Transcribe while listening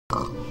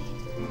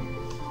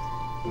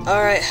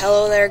Alright,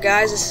 hello there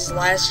guys, this is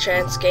Last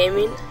Chance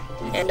Gaming,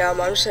 and I'm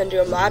just going to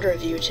do a mod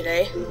review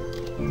today.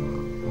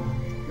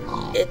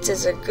 It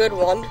is a good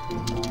one.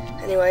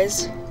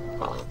 Anyways,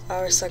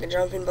 I was suck at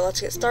jumping, but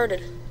let's get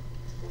started.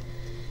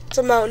 It's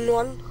a mountain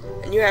one,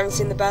 and you haven't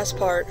seen the best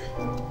part.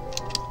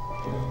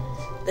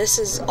 This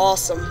is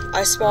awesome.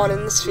 I spawned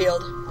in this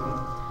field.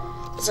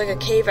 It's like a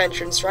cave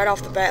entrance right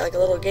off the bat, like a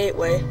little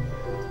gateway.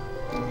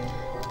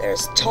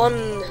 There's a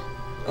ton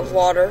of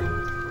water.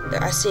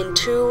 I've seen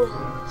 2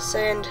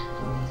 sand,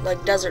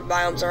 like desert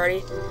biomes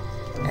already.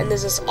 And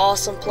there's this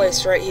awesome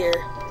place right here.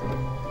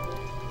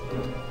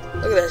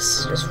 Look at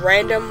this, just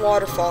random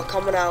waterfall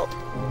coming out.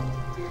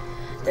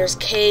 There's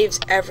caves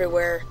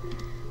everywhere.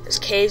 There's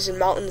caves and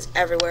mountains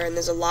everywhere, and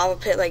there's a lava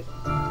pit like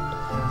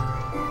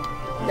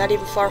not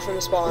even far from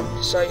the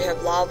spawn. So you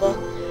have lava.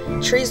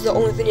 Trees are the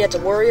only thing you have to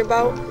worry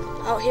about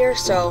out here,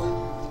 so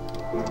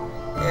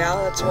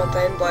yeah, that's one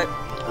thing, but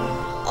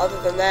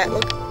other than that,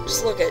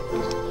 just look at.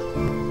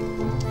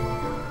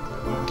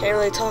 Can't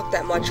really talk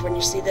that much when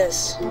you see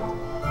this.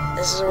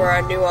 This is where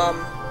our new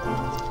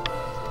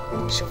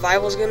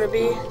survival is gonna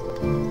be.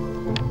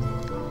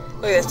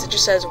 Look at this, it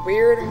just says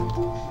weird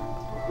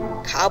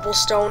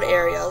cobblestone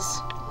areas,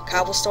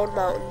 cobblestone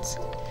mountains.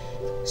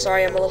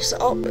 Sorry, I'm a little.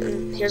 Oh,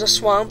 and here's a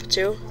swamp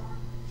too.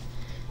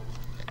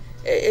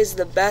 It is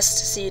the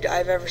best seed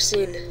I've ever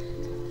seen.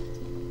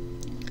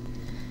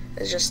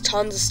 There's just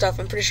tons of stuff.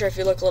 I'm pretty sure if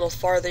you look a little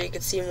farther, you can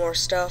see more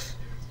stuff.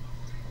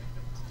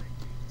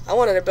 I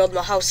wanted to build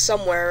my house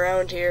somewhere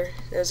around here.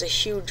 There's a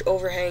huge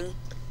overhang.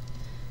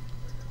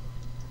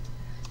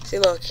 See,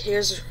 look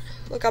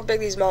how big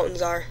these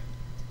mountains are.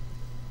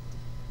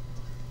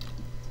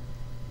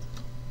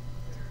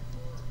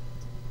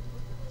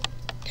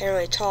 Can't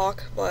really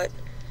talk, but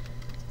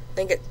I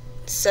think it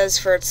says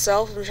for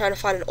itself. I'm trying to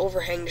find an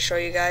overhang to show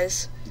you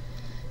guys.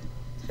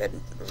 If I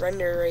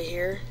render right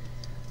here.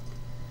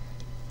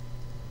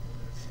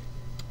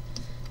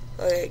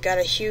 Look, it got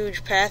a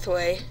huge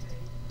pathway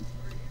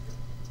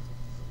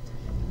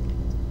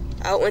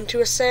out into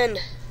a sand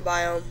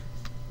biome.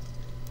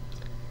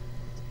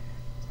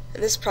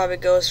 And this probably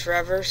goes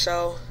forever,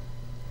 so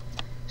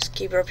just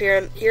keep it up here.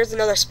 And here's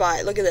another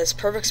spot. Look at this,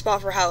 perfect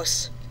spot for a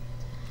house.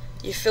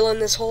 You fill in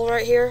this hole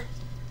right here,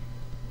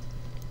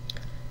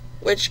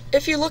 which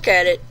if you look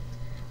at it,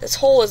 this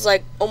hole is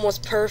like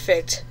almost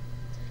perfect.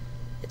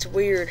 It's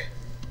weird.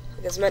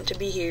 Like it's meant to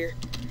be here.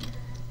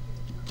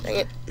 Dang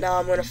it, now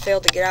I'm gonna fail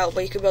to get out,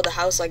 but you could build a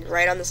house like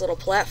right on this little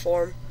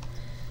platform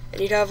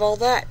and you'd have all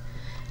that.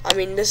 I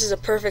mean, this is a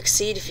perfect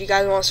seed if you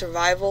guys want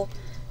survival.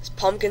 There's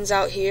pumpkins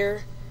out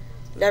here.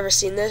 Never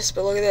seen this,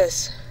 but look at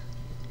this.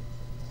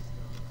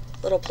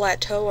 Little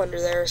plateau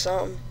under there or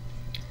something.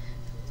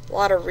 A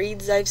lot of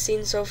reeds I've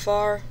seen so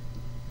far.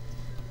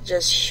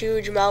 Just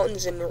huge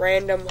mountains and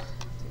random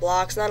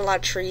blocks. Not a lot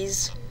of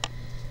trees,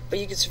 but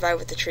you can survive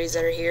with the trees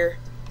that are here.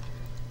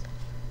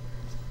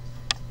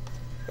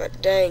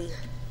 But dang.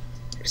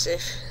 If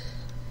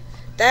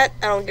that,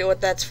 I don't get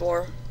what that's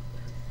for.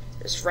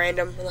 It's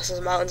random, unless this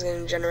mountain's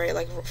gonna generate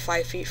like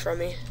 5 feet from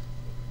me.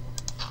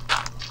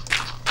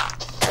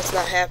 That's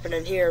not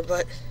happening here,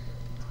 but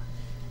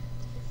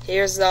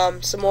here's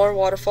some more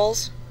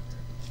waterfalls.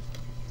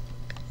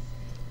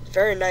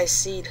 Very nice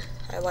seed.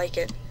 I like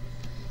it.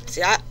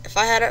 See, if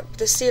I had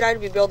this seed, I'd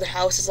be building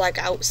houses like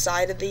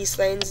outside of these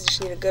things.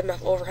 Just need a good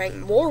enough overhang.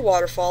 More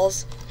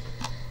waterfalls.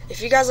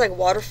 If you guys like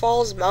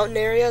waterfalls, mountain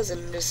areas,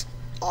 and just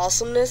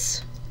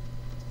awesomeness,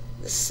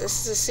 this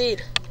is a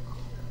seed.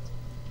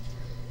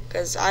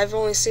 Because I've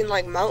only seen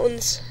like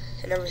mountains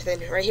and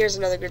everything. Right here's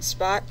another good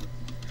spot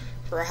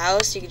for a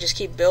house. You can just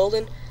keep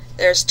building.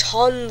 There's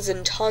tons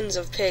and tons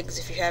of pigs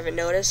if you haven't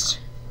noticed.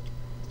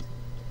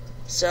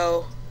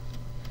 So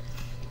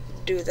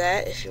do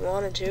that if you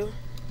wanted to.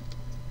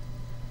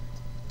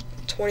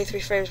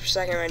 23 frames per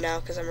second right now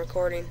because I'm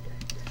recording.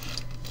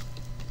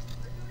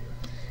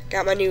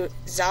 Got my new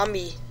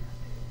zombie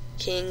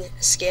king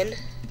skin.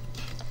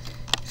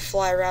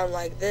 Fly around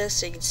like this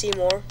so you can see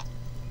more.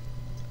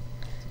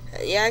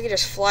 Yeah, I could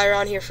just fly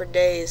around here for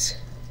days.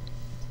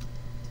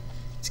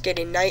 It's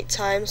getting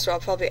nighttime, so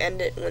I'll probably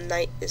end it when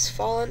night is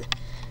fallen.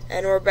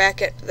 And we're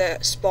back at the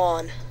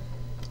spawn.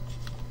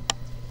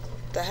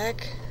 What the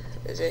heck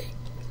is it?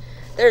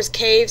 There's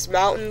caves,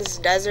 mountains,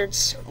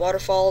 deserts,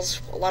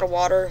 waterfalls, a lot of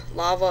water,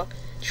 lava,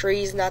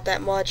 trees, not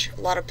that much,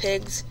 a lot of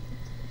pigs.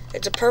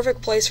 It's a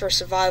perfect place for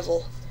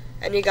survival.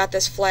 And you got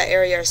this flat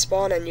area to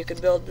spawn in. You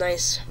could build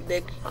nice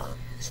big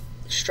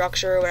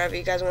structure or whatever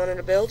you guys wanted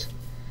to build.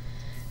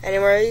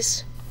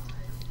 Anyways,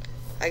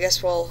 I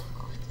guess we'll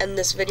end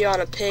this video on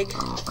a pig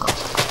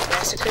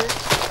massacre.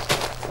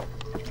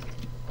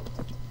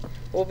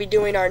 We'll be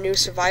doing our new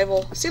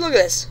survival. See, look at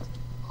this.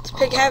 It's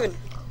pig heaven.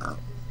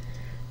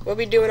 We'll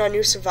be doing our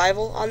new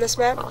survival on this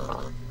map.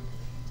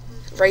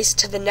 Race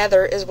to the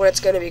Nether is what it's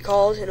going to be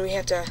called, and we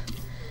have to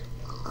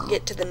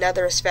get to the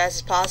Nether as fast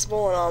as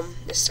possible and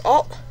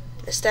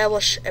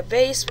establish a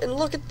base. And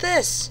look at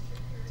this.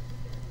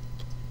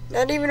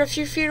 Not even a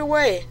few feet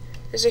away.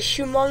 There's a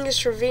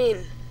humongous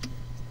ravine.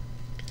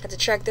 Had to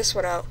check this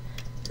one out.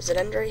 Does it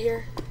end right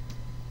here?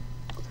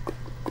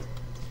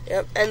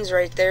 Yep, ends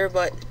right there,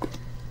 but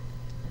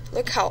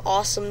look how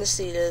awesome the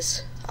seed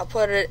is. I'll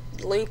put it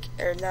link,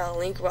 or not a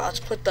link, but I'll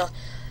just put the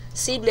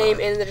seed name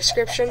in the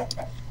description.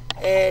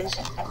 And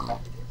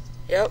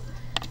yep,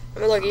 I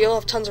mean, look, you'll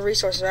have tons of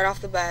resources right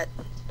off the bat.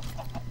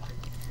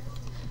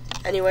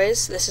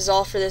 Anyways, this is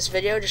all for this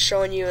video, just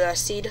showing you a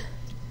seed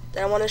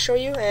that I want to show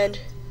you, and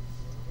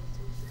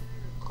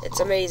it's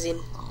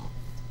amazing.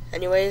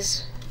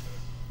 Anyways,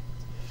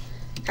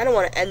 kind of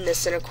want to end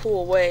this in a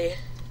cool way.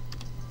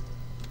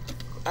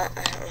 I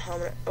don't know how I'm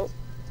gonna.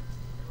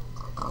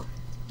 Oh,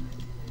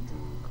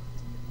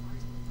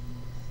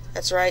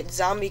 that's right,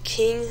 Zombie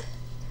King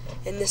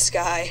in the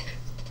sky.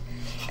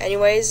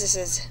 Anyways, this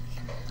is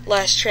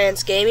Last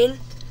Chance Gaming.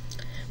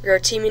 We are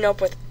teaming up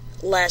with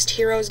Last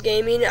Heroes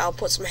Gaming. I'll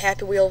put some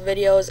Happy Wheel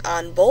videos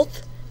on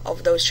both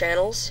of those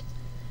channels.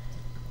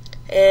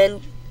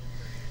 And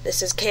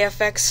this is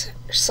KFX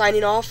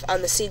signing off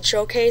on the Seed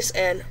Showcase,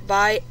 and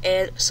bye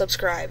and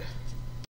subscribe.